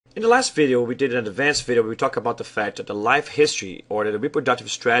In the last video, we did an advanced video where we talked about the fact that the life history or the reproductive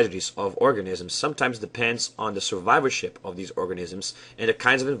strategies of organisms sometimes depends on the survivorship of these organisms and the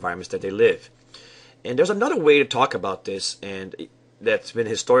kinds of environments that they live. And there's another way to talk about this, and that's been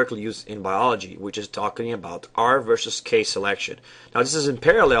historically used in biology, which is talking about R versus K selection. Now, this is in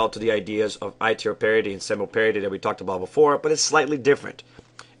parallel to the ideas of iteroparity and semoparity that we talked about before, but it's slightly different.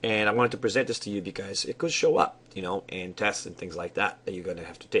 And I wanted to present this to you because it could show up, in tests and things like that you're going to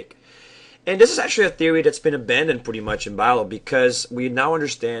have to take. And this is actually a theory that's been abandoned pretty much in biology because we now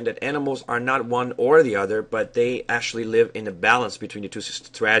understand that animals are not one or the other, but they actually live in a balance between the two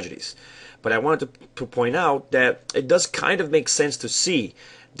strategies. But I wanted to point out that it does kind of make sense to see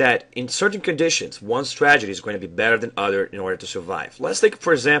that in certain conditions, one strategy is going to be better than other in order to survive. Let's think,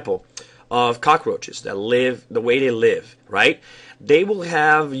 for example, of cockroaches that live the way they live, right? They will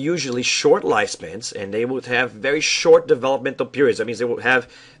have usually short lifespans and they will have very short developmental periods. That means they will have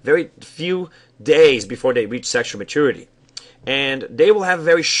very few days before they reach sexual maturity. And they will have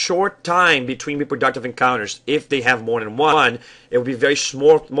very short time between reproductive encounters. If they have more than one, it will be very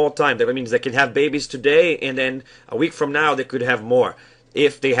small time. That means they can have babies today and then a week from now they could have more.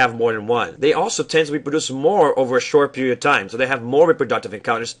 If they have more than one. They also tend to reproduce more over a short period of time. So they have more reproductive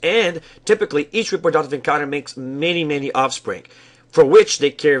encounters, and typically each reproductive encounter makes many offspring, for which they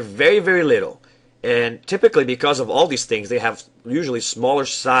care very, very little. And typically because of all these things, they have usually smaller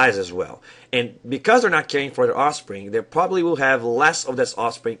size as well. And because they're not caring for their offspring, they probably will have less of this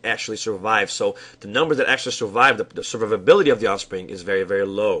offspring actually survive. So the numbers that actually survive, the survivability of the offspring is very, very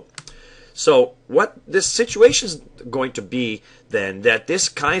low. So what this situation is going to be then, that this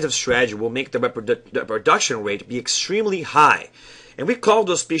kind of strategy will make the reproduction rate be extremely high. And we call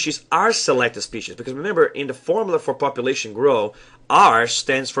those species R-selected species because remember, in the formula for population growth, R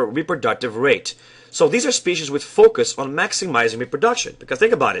stands for reproductive rate. So these are species with focus on maximizing reproduction. Because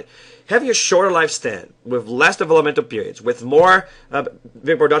think about it, having a shorter lifespan, with less developmental periods, with more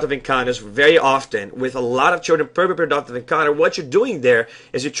reproductive encounters very often, with a lot of children per reproductive encounter, what you're doing there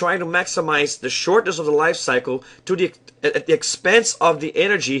is you're trying to maximize the shortness of the life cycle at the expense of the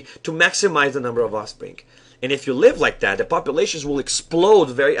energy to maximize the number of offspring. And if you live like that, the populations will explode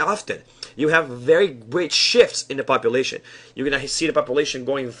very often. You have very great shifts in the population. You're going to see the population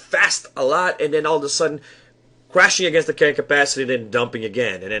going fast a lot and then all of a sudden crashing against the carrying capacity and then dumping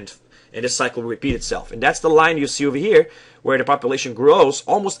again. And this cycle will repeat itself. And that's the line you see over here where the population grows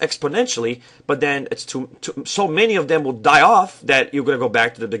almost exponentially, but then so many of them will die off that you're going to go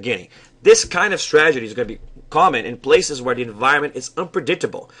back to the beginning. This kind of strategy is going to be common in places where the environment is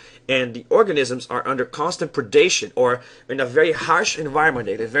unpredictable and the organisms are under constant predation or in a very harsh environment.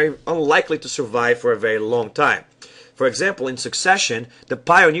 They're very unlikely to survive for a very long time. For example, in succession, the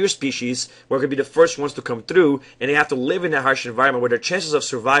pioneer species were going to be the first ones to come through, and they have to live in a harsh environment where their chances of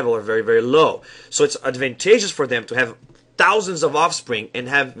survival are very, very low. So it's advantageous for them to have thousands of offspring and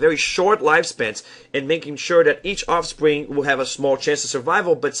have very short lifespans and making sure that each offspring will have a small chance of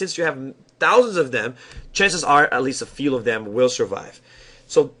survival. But since you have thousands of them, chances are at least a few of them will survive.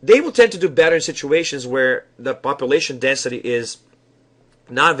 So they will tend to do better in situations where the population density is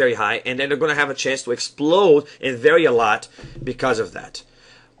not very high, and then they're going to have a chance to explode and vary a lot because of that.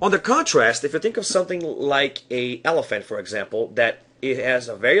 On the contrast, if you think of something like an elephant, for example, that it has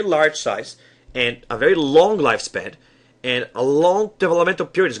a very large size and a very long lifespan and a long developmental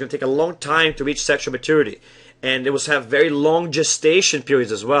period, it's going to take a long time to reach sexual maturity, and it will have very long gestation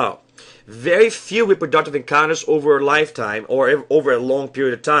periods as well. Very few reproductive encounters over a lifetime or over a long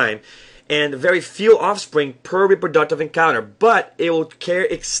period of time, and very few offspring per reproductive encounter, but it will care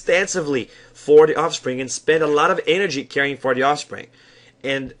extensively for the offspring and spend a lot of energy caring for the offspring.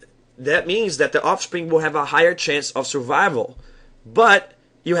 And that means that the offspring will have a higher chance of survival, but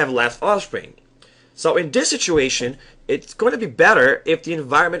you have less offspring. So in this situation, it's going to be better if the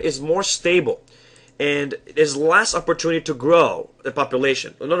environment is more stable and there's less opportunity to grow the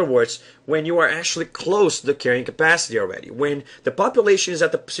population. In other words, when you are actually close to the carrying capacity already, when the population is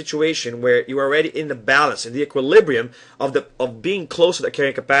at the situation where you are already in the balance, in the equilibrium of being close to the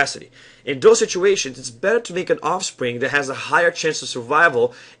carrying capacity. In those situations, it's better to make an offspring that has a higher chance of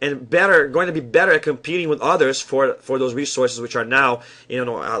survival and going to be better at competing with others for those resources which are now in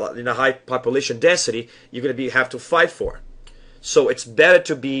a high population density you're going to have to fight for. So it's better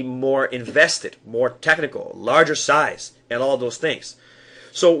to be more invested, more technical, larger size, and all those things.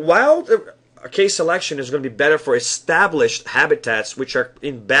 So while the case selection is going to be better for established habitats which are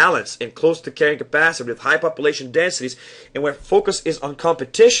in balance and close to carrying capacity with high population densities, and where focus is on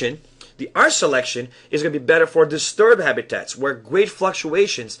competition, the R selection is going to be better for disturbed habitats where great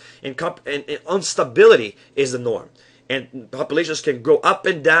fluctuations and instability is the norm. And populations can go up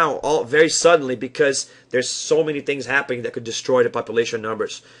and down all very suddenly because there's so many things happening that could destroy the population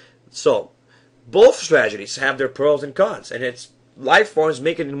numbers. So both strategies have their pros and cons, and it's life forms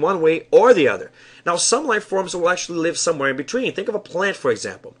make it in one way or the other. Now, some life forms will actually live somewhere in between. Think of a plant, for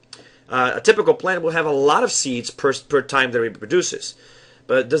example. A typical plant will have a lot of seeds per time that it reproduces.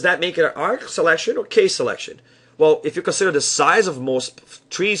 But does that make it an R selection or K selection? Well, if you consider the size of most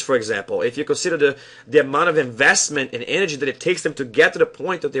trees, for example, if you consider the amount of investment and energy that it takes them to get to the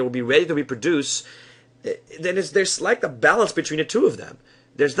point that they will be ready to reproduce, then there's like a balance between the two of them.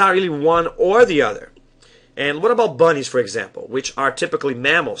 There's not really one or the other. And what about bunnies, for example, which are typically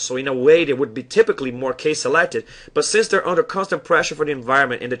mammals? So in a way, they would be typically more K-selected. But since they're under constant pressure for the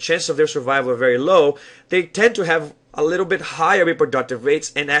environment and the chances of their survival are very low, they tend to have a little bit higher reproductive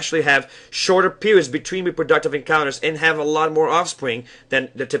rates and actually have shorter periods between reproductive encounters and have a lot more offspring than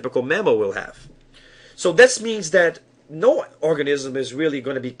the typical mammal will have. So this means that no organism is really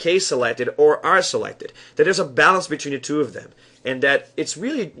going to be K-selected or R-selected. That there's a balance between the two of them. And that it's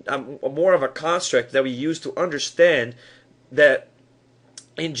really more of a construct that we use to understand that,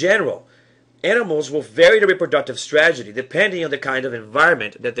 in general, animals will vary their reproductive strategy depending on the kind of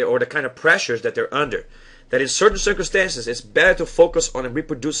environment that or the kind of pressures that they're under. That in certain circumstances, it's better to focus on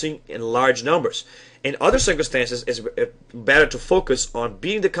reproducing in large numbers. In other circumstances, it's better to focus on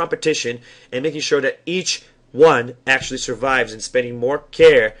beating the competition and making sure that each one actually survives and spending more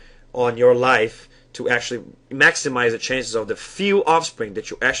care on your life to actually maximize the chances of the few offspring that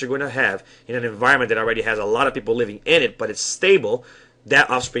you're actually going to have in an environment that already has a lot of people living in it, but it's stable. That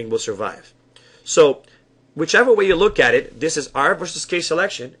offspring will survive. So whichever way you look at it, this is R versus K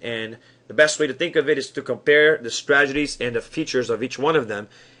selection, and the best way to think of it is to compare the strategies and the features of each one of them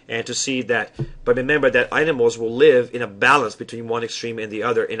and to see that, but remember that animals will live in a balance between one extreme and the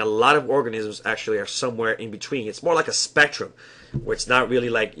other, and a lot of organisms actually are somewhere in between. It's more like a spectrum, where it's not really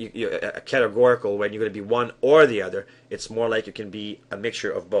like a categorical when you're going to be one or the other. It's more like you can be a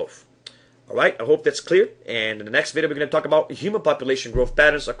mixture of both. All right, I hope that's clear. And in the next video, we're going to talk about human population growth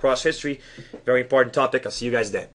patterns across history. Very important topic. I'll see you guys then.